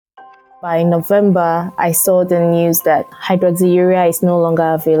By November, I saw the news that hydroxyurea is no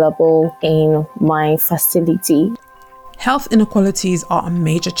longer available in my facility. Health inequalities are a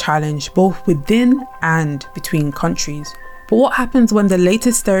major challenge both within and between countries. But what happens when the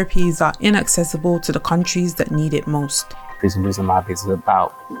latest therapies are inaccessible to the countries that need it most? Igbineweka is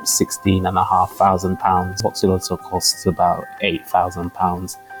about £16,500. Voxelotor costs about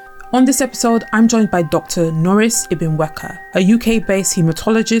 £8,000. On this episode, I'm joined by Dr. Norris Igbineweka, a UK-based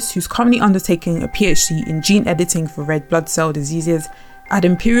haematologist who's currently undertaking a PhD in gene editing for red blood cell diseases at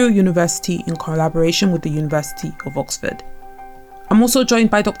Imperial University in collaboration with the University of Oxford. I'm also joined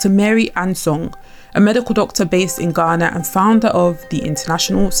by Dr. Mary Ansong, a medical doctor based in Ghana and founder of the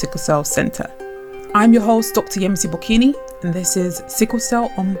International Sickle Cell Centre. I'm your host, Dr. Yemisi Bokini, and this is Sickle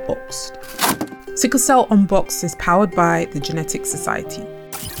Cell Unboxed. Sickle Cell Unboxed is powered by the Genetics Society.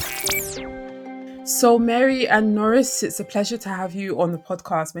 So Mary and Norris, it's a pleasure to have you on the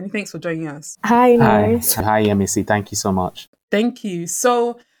podcast. Many thanks for joining us. Hi, Norris. Hi, Yemisi. Thank you so much. Thank you.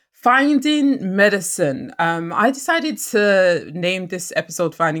 So finding medicine. I decided to name this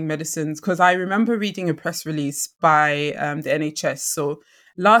episode Finding Medicines because I remember reading a press release by the NHS. So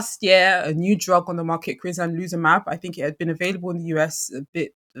last year, a new drug on the market, crizanlizumab, I think it had been available in the US a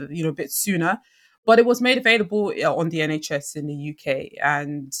bit sooner. But it was made available on the NHS in the UK.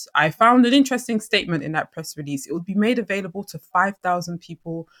 And I found an interesting statement in that press release. It would be made available to 5,000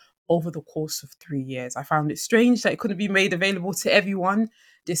 people over the course of 3 years. I found it strange that it couldn't be made available to everyone,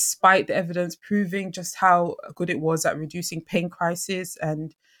 despite the evidence proving just how good it was at reducing pain crisis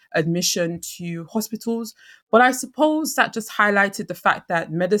and admission to hospitals. But I suppose that just highlighted the fact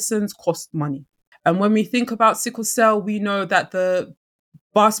that medicines cost money. And when we think about sickle cell, we know that the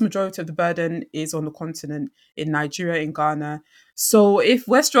vast majority of the burden is on the continent, in Nigeria, in Ghana. So if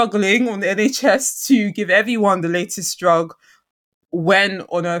we're struggling on the NHS to give everyone the latest drug, when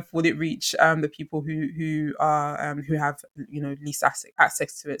on earth would it reach the people who have least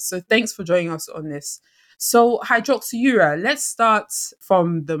access to it? So thanks for joining us on this. So hydroxyurea, let's start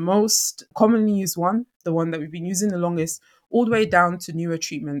from the most commonly used one, the one that we've been using the longest, all the way down to newer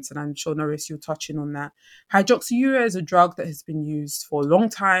treatments. And I'm sure, Norris, you're touching on that. Hydroxyurea is a drug that has been used for a long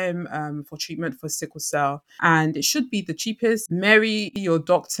time for treatment for sickle cell, and it should be the cheapest. Mary, your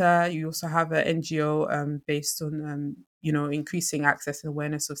doctor, you also have an NGO based on increasing access and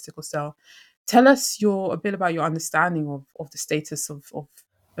awareness of sickle cell. Tell us a bit about your understanding of the status of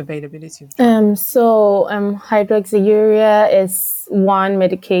availability of drugs. Hydroxyurea is one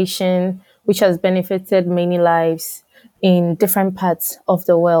medication which has benefited many lives in different parts of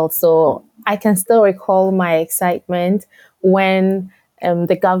the world. So I can still recall my excitement when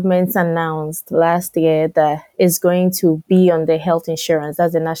the government announced last year that it's going to be on the health insurance.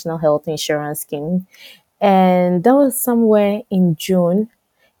 That's the National Health Insurance Scheme. And that was somewhere in June,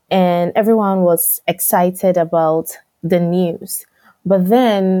 and everyone was excited about the news. But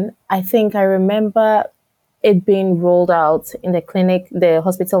then I think I remember it being rolled out in the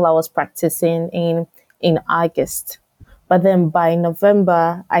hospital I was practicing in August. But then by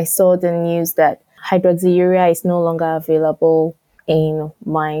November, I saw the news that hydroxyurea is no longer available in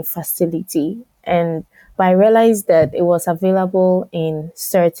my facility. But I realized that it was available in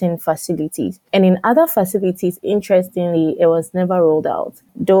certain facilities. And in other facilities, interestingly, it was never rolled out.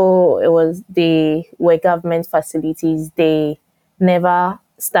 Though they were government facilities, they never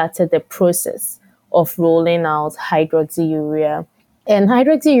started the process of rolling out hydroxyurea. And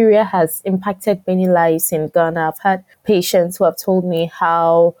hydroxyurea has impacted many lives in Ghana. I've had patients who have told me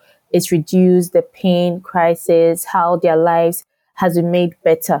how it's reduced the pain crisis, how their lives has been made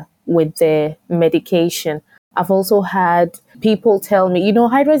better with the medication. I've also had people tell me,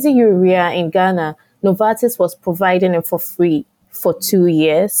 hydroxyurea in Ghana, Novartis was providing it for free for 2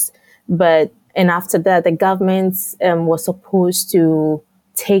 years. And after that, the government was supposed to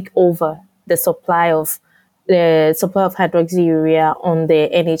take over the supply of hydroxyurea on the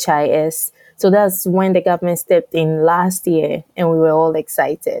NHIS. So that's when the government stepped in last year, and we were all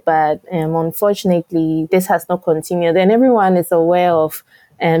excited. But unfortunately, this has not continued. And everyone is aware of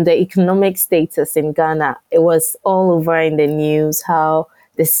the economic status in Ghana. It was all over in the news how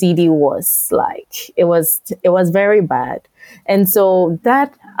the CD was like. It was very bad. And so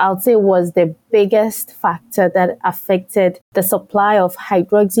that, I'll say, was the biggest factor that affected the supply of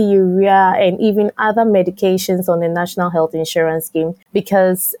hydroxyurea and even other medications on the National Health Insurance Scheme,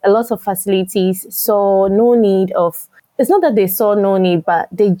 because a lot of facilities saw no need of, it's not that they saw no need, but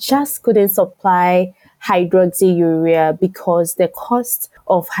they just couldn't supply hydroxyurea because the cost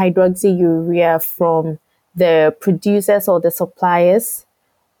of hydroxyurea from the producers or the suppliers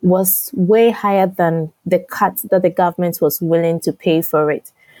was way higher than the cut that the government was willing to pay for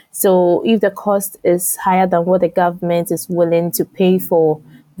it. So if the cost is higher than what the government is willing to pay for,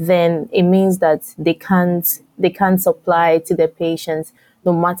 then it means that they can't supply to the patients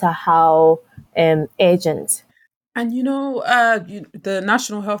no matter how urgent. And the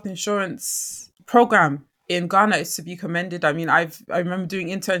National Health Insurance Program in Ghana is to be commended. I mean, I remember doing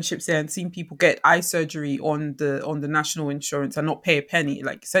internships there and seeing people get eye surgery on the national insurance and not pay a penny.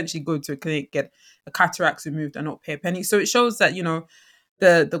 Like essentially go to a clinic, get a cataract removed and not pay a penny. So it shows that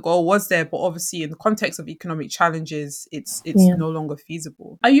the goal was there, but obviously in the context of economic challenges, it's Yeah. no longer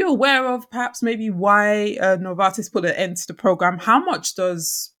feasible. Are you aware of perhaps maybe why Novartis put an end to the program? How much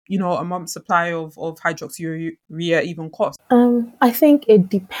does a month's supply of hydroxyurea even cost? I think it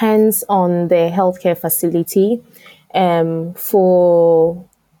depends on the healthcare facility. For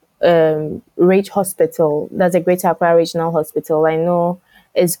Rage Hospital, that's a Greater Accra Regional Hospital, I know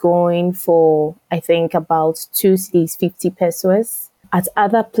is going for, I think, about 2 cities 50 pesos. At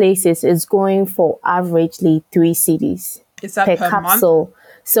other places, it's going for averagely 3 cities Is that per per month? capsule.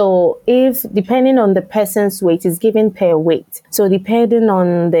 So if depending on the person's weight, is given per weight. So depending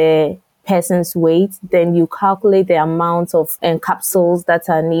on the person's weight, then you calculate the amount of capsules that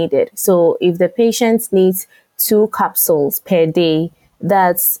are needed. So if the patient needs 2 capsules per day,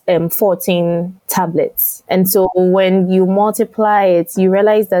 that's 14 tablets. And so when you multiply it, you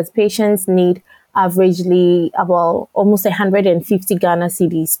realize that patients need averagely about almost 150 Ghana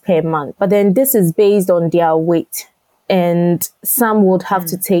cedis per month. But then this is based on their weight. And some would have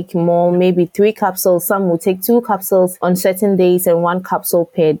to take more, maybe 3 capsules. Some will take 2 capsules on certain days and 1 capsule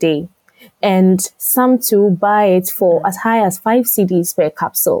per day. And some too buy it for as high as 5 cedis per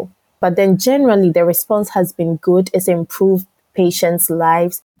capsule. But then generally the response has been good. It's improved patients'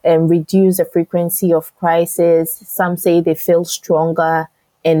 lives and reduced the frequency of crisis. Some say they feel stronger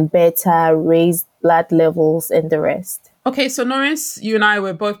and better, raised blood levels and the rest. Okay, so Norris, you and I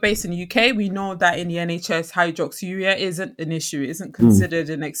were both based in the UK. We know that in the NHS, hydroxyurea isn't an issue. It isn't considered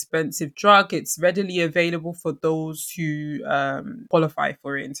an expensive drug. It's readily available for those who qualify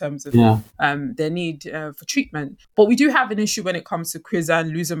for it in terms of Yeah. their need for treatment. But we do have an issue when it comes to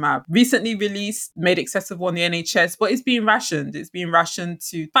crizanlizumab. Recently released, made accessible on the NHS, but it's being rationed. It's being rationed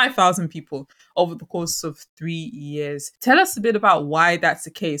to 5,000 people over the course of 3 years. Tell us a bit about why that's the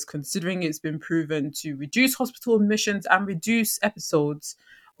case, considering it's been proven to reduce hospital admissions and reduce episodes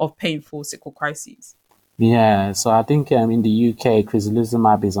of painful sickle crises. Yeah, so I think in the UK,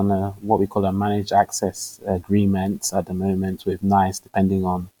 crizanlizumab is on what we call a managed access agreement at the moment with NICE, depending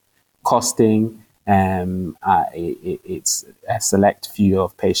on costing. It's a select few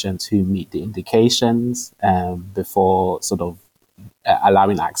of patients who meet the indications before sort of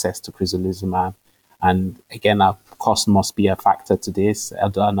allowing access to crizanlizumab. And again, our cost must be a factor to this.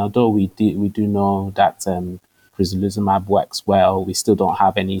 And although we do know that crizanlizumab works well, we still don't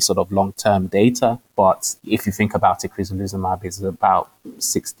have any sort of long-term data. But if you think about it, crizanlizumab is about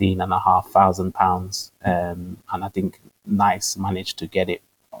 £16,500, and I think NICE managed to get it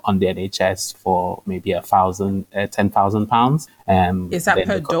on the NHS for maybe £10,000. Is that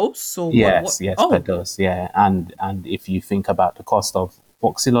per dose? Or Yes, what? per dose, yeah. And if you think about the cost of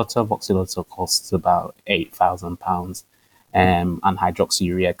voxelotor costs about £8,000, and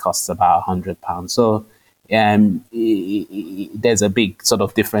hydroxyurea costs about £100. So there's a big sort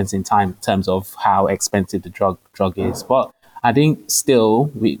of difference in terms of how expensive the drug is. But I think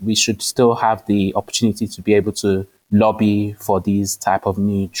still we should still have the opportunity to be able to lobby for these type of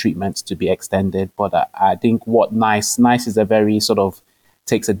new treatments to be extended. But I think what NICE is a very sort of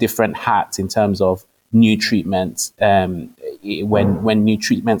takes a different hat in terms of new treatments. When new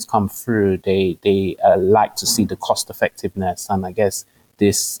treatments come through, they like to see the cost effectiveness, and I guess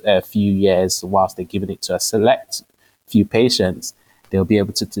this few years, whilst they're giving it to a select few patients, they'll be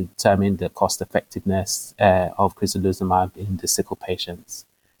able to determine the cost effectiveness of crizanlizumab in the sickle patients.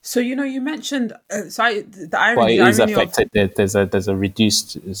 So you mentioned the But irony. it is The irony affected. There's a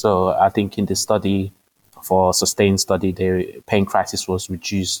reduced. So I think in the study, for sustained study, the pain crisis was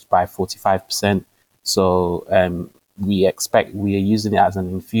reduced by 45%. So we are using it as an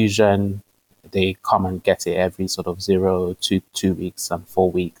infusion. They come and get it every sort of 0 to 2 weeks and 4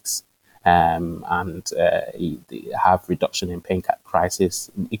 weeks, and they have reduction in pain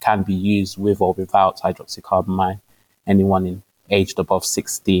crisis. It can be used with or without hydroxycarbamide. Anyone aged above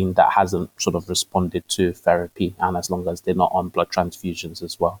 16 that hasn't sort of responded to therapy, and as long as they're not on blood transfusions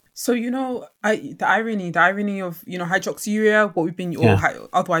as well. So the irony of hydroxyurea, what we've been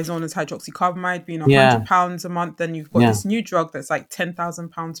otherwise known as hydroxycarbamide, being £100 a month. Then you've got this new drug that's like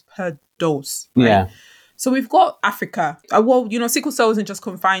 £10,000 per dose, right? Yeah. So we've got Africa. Sickle cell isn't just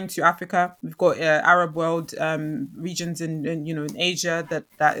confined to Africa. We've got Arab world regions in Asia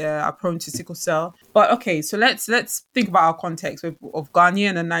that are prone to sickle cell. But okay, so let's think about our context of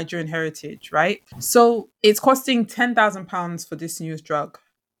Ghanaian and Nigerian heritage, right? So it's costing £10,000 for this newest drug.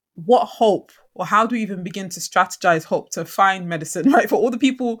 What hope, or how do we even begin to strategize hope to find medicine, right? For all the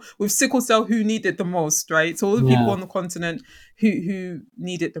people with sickle cell who need it the most, right? So all the people Yeah. on the continent who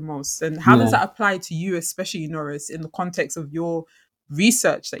need it the most. And how does Yeah. that apply to you, especially Norris, in the context of your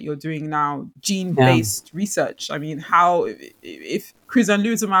research that you're doing now, Yeah. gene-based research? I mean, how if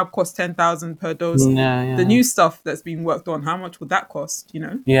crizanlizumab costs 10,000 per dose, Yeah. the Yeah. new stuff that's being worked on, how much would that cost, you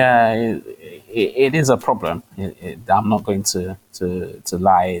know? Yeah, it is a problem. I'm not going to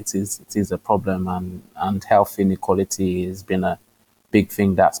lie. It is a problem, and health inequality has been a big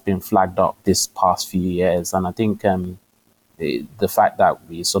thing that's been flagged up this past few years. And I think the fact that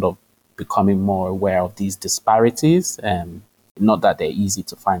we sort of becoming more aware of these disparities, not that they're easy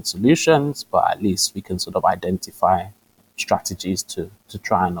to find solutions, but at least we can sort of identify strategies to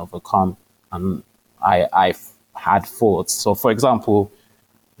try and overcome. And I've had thoughts. So, for example,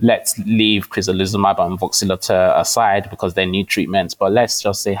 let's leave crizanlizumab and voxelotor aside because they're new treatments, but let's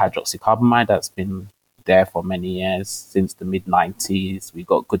just say hydroxycarbamide that's been there for many years, since the mid-90s. We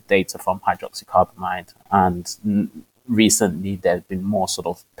got good data from hydroxycarbamide, and recently there's been more sort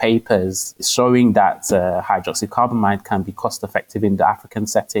of papers showing that hydroxycarbamide can be cost effective in the African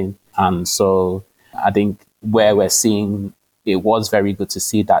setting. And so I think where we're seeing, it was very good to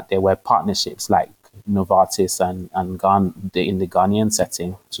see that there were partnerships like Novartis and in the Ghanaian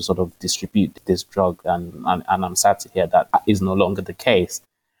setting to sort of distribute this drug, and I'm sad to hear that is no longer the case.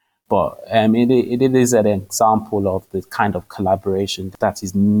 But it is an example of the kind of collaboration that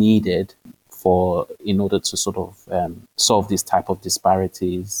is needed in order to sort of solve this type of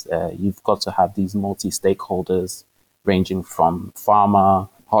disparities. You've got to have these multi-stakeholders ranging from pharma,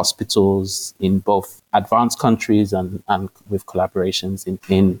 hospitals in both advanced countries and with collaborations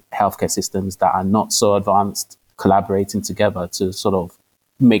in healthcare systems that are not so advanced, collaborating together to sort of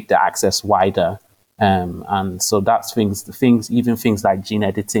make the access wider. And so that's even things like gene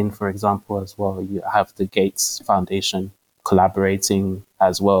editing, for example, as well. You have the Gates Foundation collaborating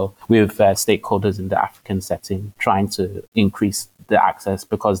as well with stakeholders in the African setting, trying to increase the access,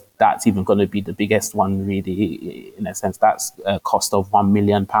 because that's even going to be the biggest one, really, in a sense. That's a cost of £1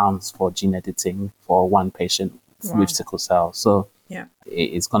 million for gene editing for one patient with sickle cell. So Yeah.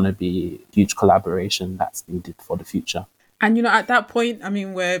 it's going to be huge collaboration that's needed for the future. And, at that point, I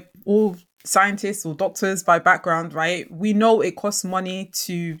mean, we're all scientists or doctors by background, right? We know it costs money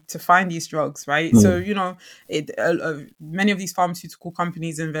to find these drugs, right? So, many of these pharmaceutical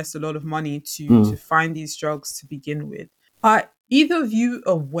companies invest a lot of money to find these drugs to begin with. Are either of you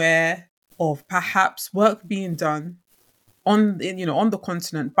aware of perhaps work being done on the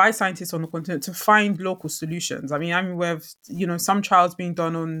continent by scientists on the continent to find local solutions? I mean, I'm aware of some trials being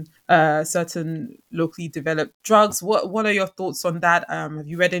done on certain locally developed drugs. What are your thoughts on that? Have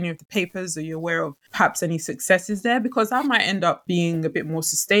you read any of the papers? Are you aware of perhaps any successes there? Because that might end up being a bit more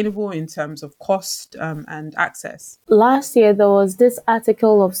sustainable in terms of cost and access. Last year, there was this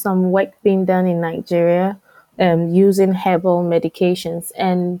article of some work being done in Nigeria using herbal medications.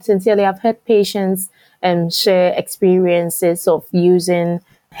 And sincerely, I've heard patients share experiences of using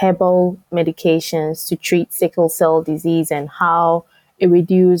herbal medications to treat sickle cell disease and how it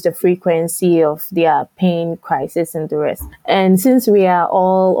reduced the frequency of their pain, crisis, and the rest. And since we are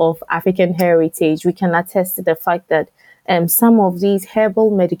all of African heritage, we can attest to the fact that some of these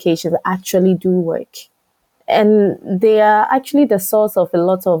herbal medications actually do work. And they are actually the source of a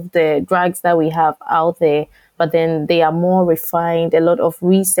lot of the drugs that we have out there, but then they are more refined. A lot of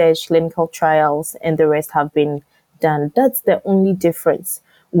research, clinical trials, and the rest have been done. That's the only difference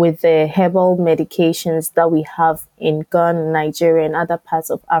with the herbal medications that we have in Ghana, Nigeria, and other parts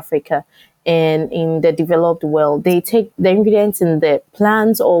of Africa and in the developed world. They take the ingredients in the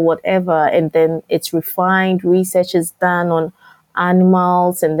plants or whatever, and then it's refined. Research is done on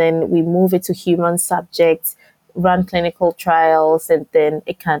animals, and then we move it to human subjects, run clinical trials, and then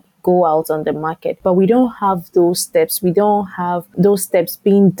it can go out on the market. But we don't have those steps. We don't have those steps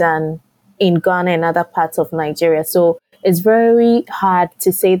being done in Ghana and other parts of Nigeria. So it's very hard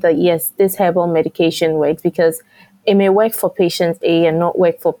to say that, yes, this herbal medication works, because it may work for patient A and not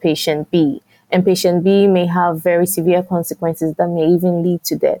work for patient B. And patient B may have very severe consequences that may even lead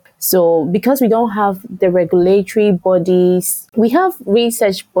to death. So because we don't have the regulatory bodies, we have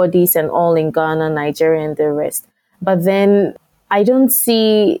research bodies and all in Ghana, Nigeria, and the rest. But then I don't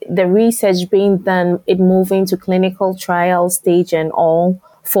see the research being done, it moving to clinical trial stage and all,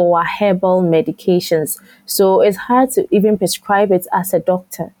 for our herbal medications. So it's hard to even prescribe it as a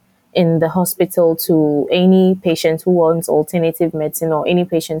doctor in the hospital to any patient who wants alternative medicine or any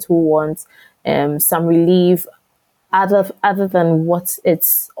patient who wants some relief other than what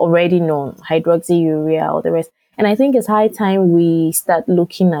it's already known, hydroxyurea or the rest. And I think it's high time we start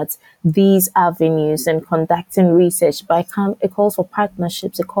looking at these avenues and conducting research. But it calls for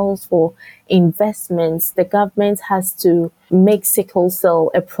partnerships, it calls for investments. The government has to make sickle cell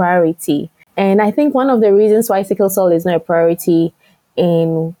a priority. And I think one of the reasons why sickle cell is not a priority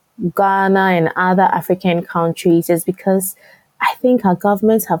in Ghana and other African countries is because I think our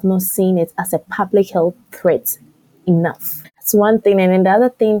governments have not seen it as a public health threat enough. That's one thing. And then the other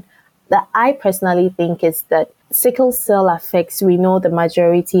thing that I personally think is that sickle cell affects, we know the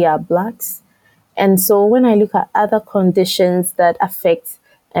majority are blacks. And so when I look at other conditions that affect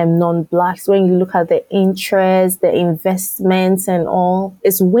non-blacks, when you look at the interest, the investments and all,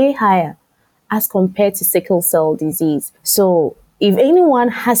 it's way higher as compared to sickle cell disease. So if anyone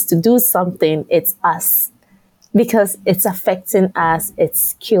has to do something, it's us, because it's affecting us,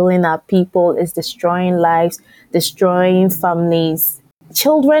 it's killing our people, it's destroying lives, destroying families.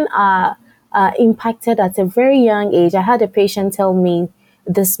 Children are impacted at a very young age. I had a patient tell me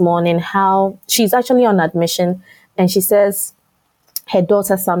this morning how she's actually on admission, and she says her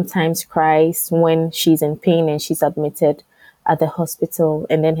daughter sometimes cries when she's in pain and she's admitted at the hospital.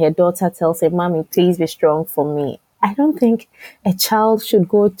 And then her daughter tells her, "Mommy, please be strong for me." I don't think a child should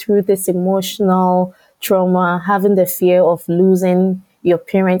go through this emotional trauma, having the fear of losing your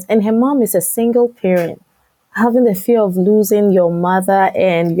parents. And her mom is a single parent. Having the fear of losing your mother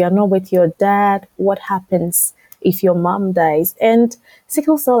and you're not with your dad. What happens if your mom dies? And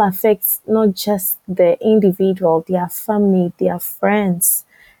sickle cell affects not just the individual, their family, their friends.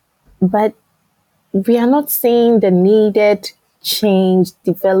 But we are not seeing the needed change,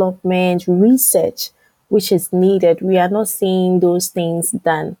 development, research, which is needed. We are not seeing those things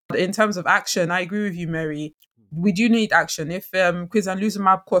done. In terms of action, I agree with you, Mary. We do need action. If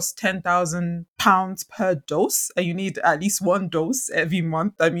quizanlizumab costs £10,000 per dose, and you need at least one dose every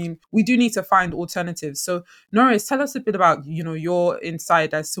month, I mean, we do need to find alternatives. So, Norris, tell us a bit about your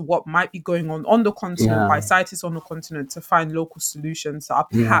insight as to what might be going on the continent, by Yeah, scientists on the continent, to find local solutions that are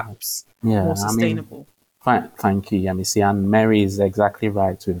yeah, perhaps more yeah. I mean, sustainable. thank you, Yamisi. And Mary is exactly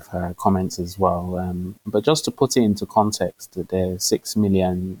right with her comments as well. But just to put it into context, there are 6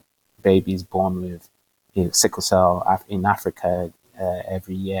 million babies born with sickle cell in Africa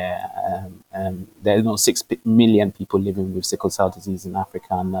every year. There are 6 million people living with sickle cell disease in Africa,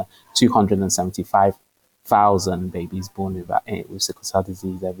 and 275,000 babies born with sickle cell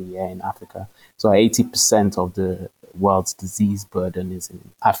disease every year in Africa. So 80% of the world's disease burden is in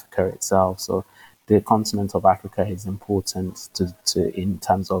Africa itself. So the continent of Africa is important to in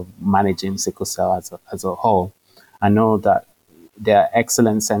terms of managing sickle cell as a whole. I know that there are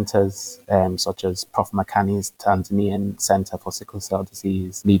excellent centers such as Prof. Makani's Tanzanian Center for Sickle Cell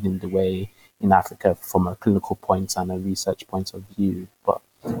Disease leading the way in Africa from a clinical point and a research point of view. But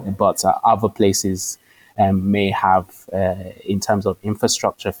other places may have, in terms of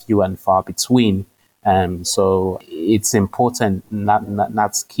infrastructure, few and far between. So it's important,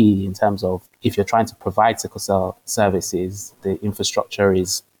 that's key in terms of if you're trying to provide sickle cell services, the infrastructure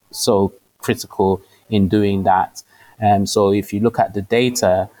is so critical in doing that. So if you look at the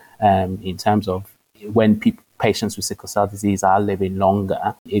data in terms of when patients with sickle cell disease are living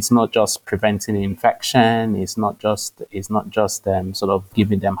longer, it's not just preventing infection, it's not just sort of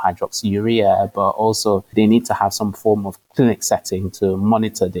giving them hydroxyurea, but also they need to have some form of clinic setting to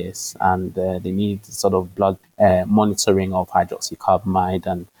monitor this, and they need sort of blood monitoring of hydroxycarbamide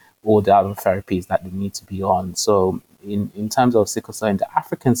and all the other therapies that they need to be on. So in terms of sickle cell in the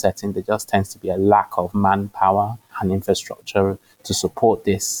African setting, there just tends to be a lack of manpower and infrastructure to support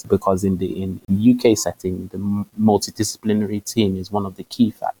this, because in the UK setting, the multidisciplinary team is one of the key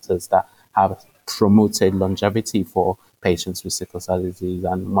factors that have promoted longevity for patients with sickle cell disease.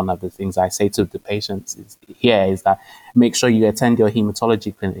 And one of the things I say to the patients is that make sure you attend your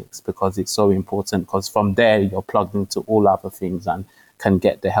hematology clinics, because it's so important, because from there you're plugged into all other things and can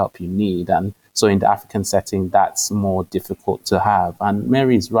get the help you need. And so in the African setting, that's more difficult to have. And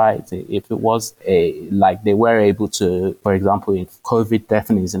Mary's right. If it was like they were able to, for example, in COVID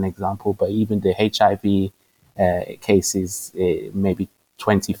definitely is an example, but even the HIV cases, maybe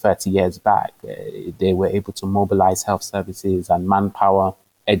 20, 30 years back, they were able to mobilize health services and manpower,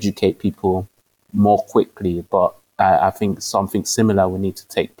 educate people more quickly. But I think something similar will need to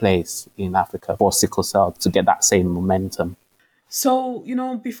take place in Africa for sickle cell to get that same momentum. So,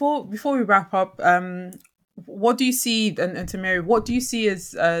 before we wrap up, what do you see, and to Mary, what do you see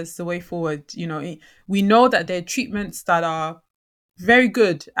as the way forward? You know, we know that there are treatments that are very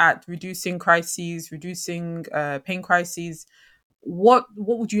good at reducing crises, reducing pain crises. What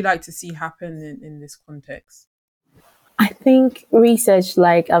would you like to see happen in this context? I think research,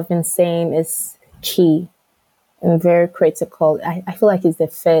 like I've been saying, is key and very critical. I feel like it's the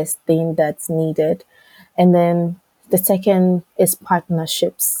first thing that's needed. And then the second is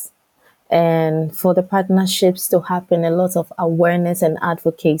partnerships. And for the partnerships to happen, a lot of awareness and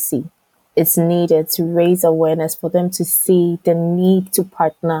advocacy is needed to raise awareness for them to see the need to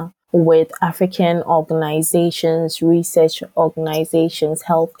partner with African organizations, research organizations,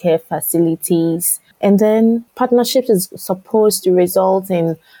 healthcare facilities. And then partnerships is supposed to result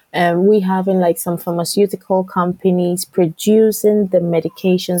in we having like some pharmaceutical companies producing the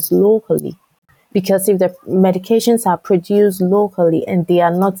medications locally, because if the medications are produced locally and they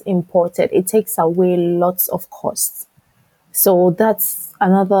are not imported, it takes away lots of costs. So that's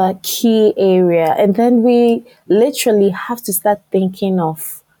another key area. And then we literally have to start thinking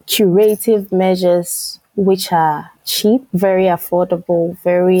of curative measures which are cheap, very affordable,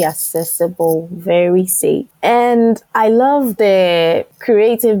 very accessible, very safe. And I love the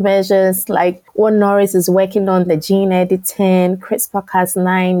creative measures like what Norris is working on, the gene editing,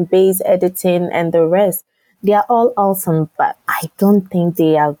 CRISPR-Cas9, base editing, and the rest. They are all awesome, but I don't think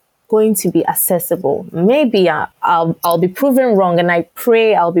they are going to be accessible. Maybe I'll be proven wrong, and I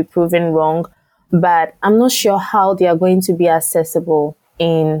pray I'll be proven wrong, but I'm not sure how they are going to be accessible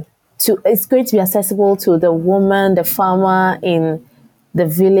it's going to be accessible to the woman, the farmer in the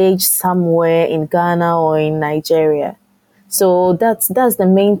village somewhere in Ghana or in Nigeria. So that's the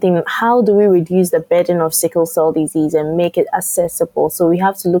main thing. How do we reduce the burden of sickle cell disease and make it accessible? So we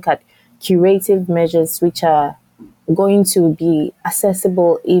have to look at curative measures which are going to be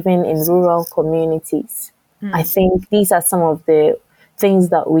accessible even in rural communities. I think these are some of the things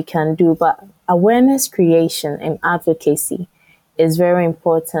that we can do, but awareness creation and advocacy is very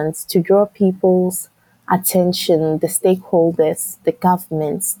important to draw people's attention, the stakeholders, the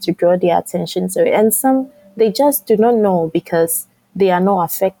governments, to draw their attention to it. And some, they just do not know because they are not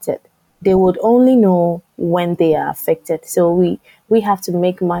affected. They would only know when they are affected. So we have to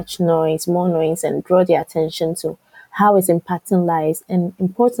make much noise, more noise, and draw their attention to how it's impacting lives, and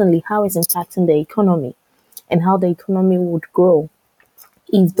importantly, how it's impacting the economy and how the economy would grow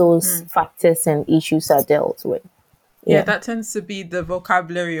if those factors and issues are dealt with. Yeah, Yeah. that tends to be the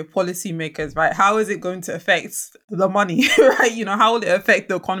vocabulary of policymakers, right? How is it going to affect the money, right? You know, how will it affect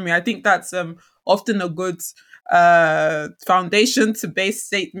the economy? I think that's often a good foundation to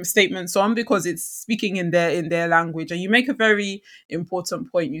base statements on, because it's speaking in their language. And you make a very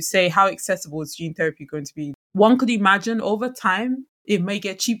important point. You say, how accessible is gene therapy going to be? One could imagine over time it may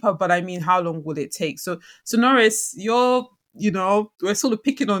get cheaper, but I mean, how long will it take? So Norris, we're sort of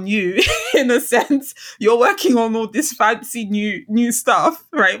picking on you in a sense. You're working on all this fancy new stuff,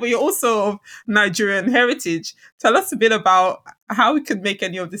 right? But you're also of Nigerian heritage. Tell us a bit about how we can make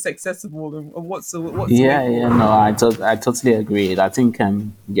any of this accessible, and what's the way Yeah, forward. no, I totally agree. I think,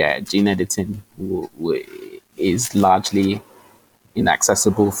 gene editing is largely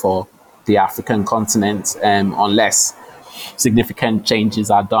inaccessible for the African continent, unless significant changes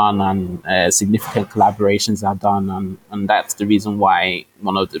are done and significant collaborations are done. And that's the reason why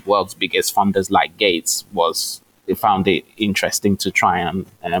one of the world's biggest funders, like Gates, they found it interesting to try and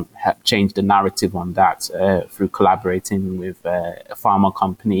change the narrative on that through collaborating with pharma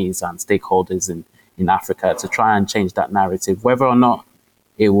companies and stakeholders in Africa to try and change that narrative. Whether or not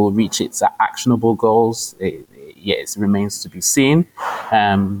it will reach its actionable goals, yes, remains to be seen.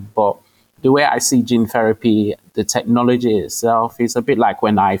 But the way I see gene therapy, the technology itself is a bit like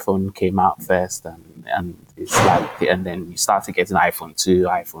when iPhone came out first, and it's like, and then you start to get an iPhone 2,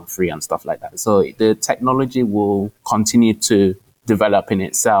 iPhone 3, and stuff like that. So the technology will continue to develop in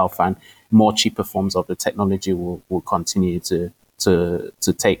itself, and more cheaper forms of the technology will continue to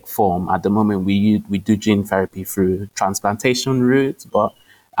take form. At the moment, we do gene therapy through transplantation routes, but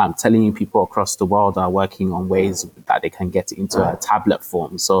I'm telling you, people across the world are working on ways that they can get it into a tablet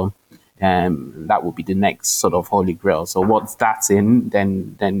form. So that will be the next sort of holy grail. So once that's in,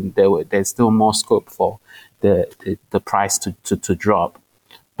 then there's still more scope for the price to drop.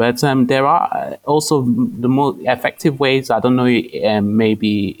 But there are also the more effective ways. I don't know,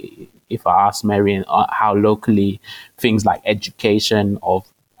 maybe if I ask Mary how locally things like education of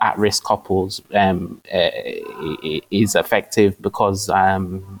at-risk couples is effective, because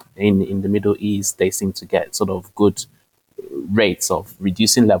in the Middle East, they seem to get sort of good rates of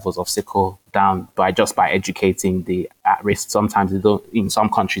reducing levels of sickle down by educating the at-risk. Sometimes in some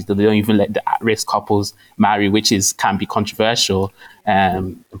countries they don't even let the at-risk couples marry, which can be controversial.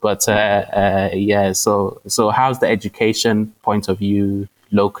 So how's the education point of view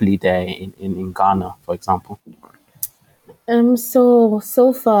locally there in Ghana, for example?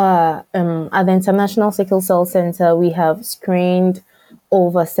 So far, at the International Sickle Cell Center, we have screened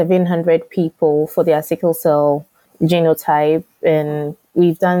over 700 people for their sickle cell genotype, and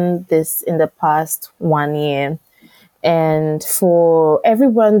we've done this in the past 1 year. And for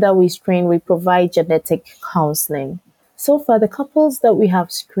everyone that we screen, we provide genetic counseling. So far, the couples that we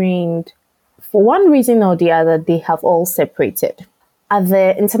have screened, for one reason or the other, they have all separated. At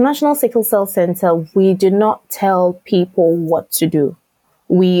the International Sickle Cell Center, we do not tell people what to do.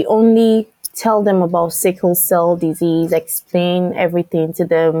 We only tell them about sickle cell disease, explain everything to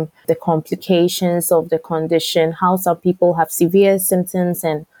them, the complications of the condition, how some people have severe symptoms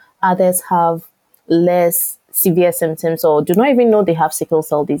and others have less severe symptoms or do not even know they have sickle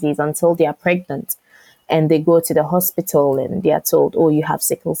cell disease until they are pregnant. And they go to the hospital and they are told, oh, you have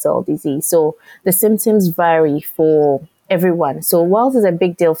sickle cell disease. So the symptoms vary for everyone. So whilst it's a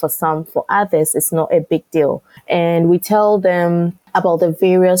big deal for some, for others, it's not a big deal. And we tell them about the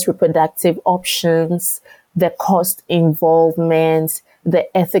various reproductive options, the cost involvement, the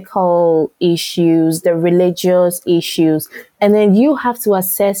ethical issues, the religious issues. And then you have to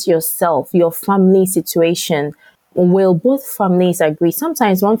assess yourself, your family situation. Will both families agree?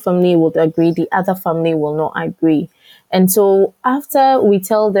 Sometimes one family would agree, the other family will not agree. And so after we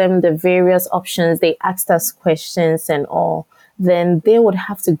tell them the various options, they asked us questions and all, then they would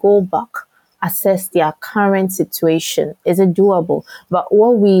have to go back, assess their current situation. Is it doable? But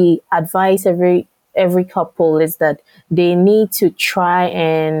what we advise every couple is that they need to try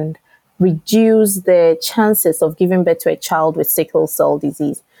and reduce the chances of giving birth to a child with sickle cell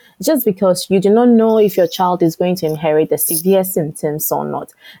disease. Just because you do not know if your child is going to inherit the severe symptoms or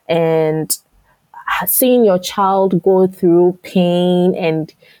not. And seeing your child go through pain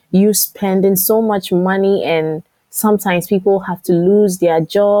and you spending so much money, and sometimes people have to lose their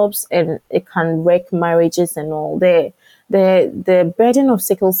jobs and it can wreck marriages and all. The burden of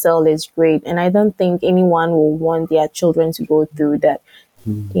sickle cell is great, and I don't think anyone will want their children to go through that.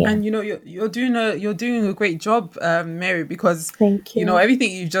 Yeah. And you're doing a great job, Mary, because Thank you.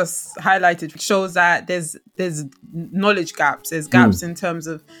 Everything you just highlighted shows that there's knowledge gaps, there's gaps in terms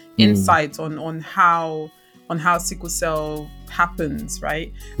of insight on how sickle cell happens,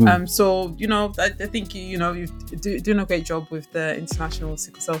 right? So I think you're doing a great job with the International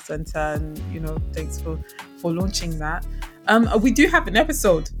Sickle Cell Center, and thanks for launching that. We do have an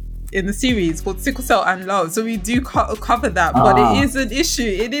episode in the series called Sickle Cell and Love, so we do cover that, but it is an issue.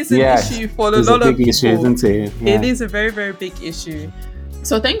 It is an issue for a lot of people. Issue, isn't it? Yeah. It is a very, very big issue.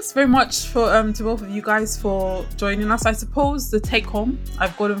 So thanks very much for to both of you guys for joining us. I suppose the take home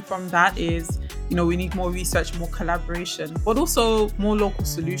I've gotten from that is, we need more research, more collaboration, but also more local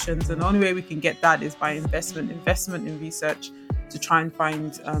solutions. And the only way we can get that is by investment in research to try and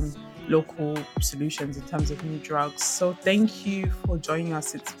find local solutions in terms of new drugs. So thank you for joining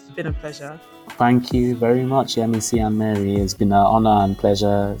us. It's been a pleasure. Thank you very much, Yemisi and Mary. It's been an honor and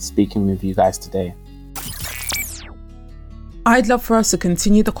pleasure speaking with you guys today. I'd love for us to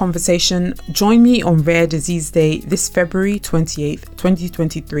continue the conversation. Join me on Rare Disease Day this February 28th,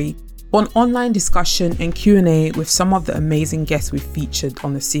 2023 for an online discussion and Q&A with some of the amazing guests we've featured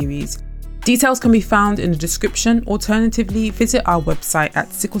on the series. Details can be found in the description. Alternatively, visit our website at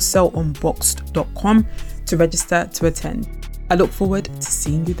sicklecellunboxed.com to register to attend. I look forward to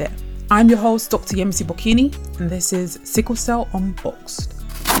seeing you there. I'm your host, Dr. Yemisi Bokini, and this is Sickle Cell Unboxed.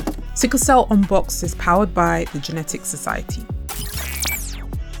 Sickle Cell Unboxed is powered by the Genetics Society.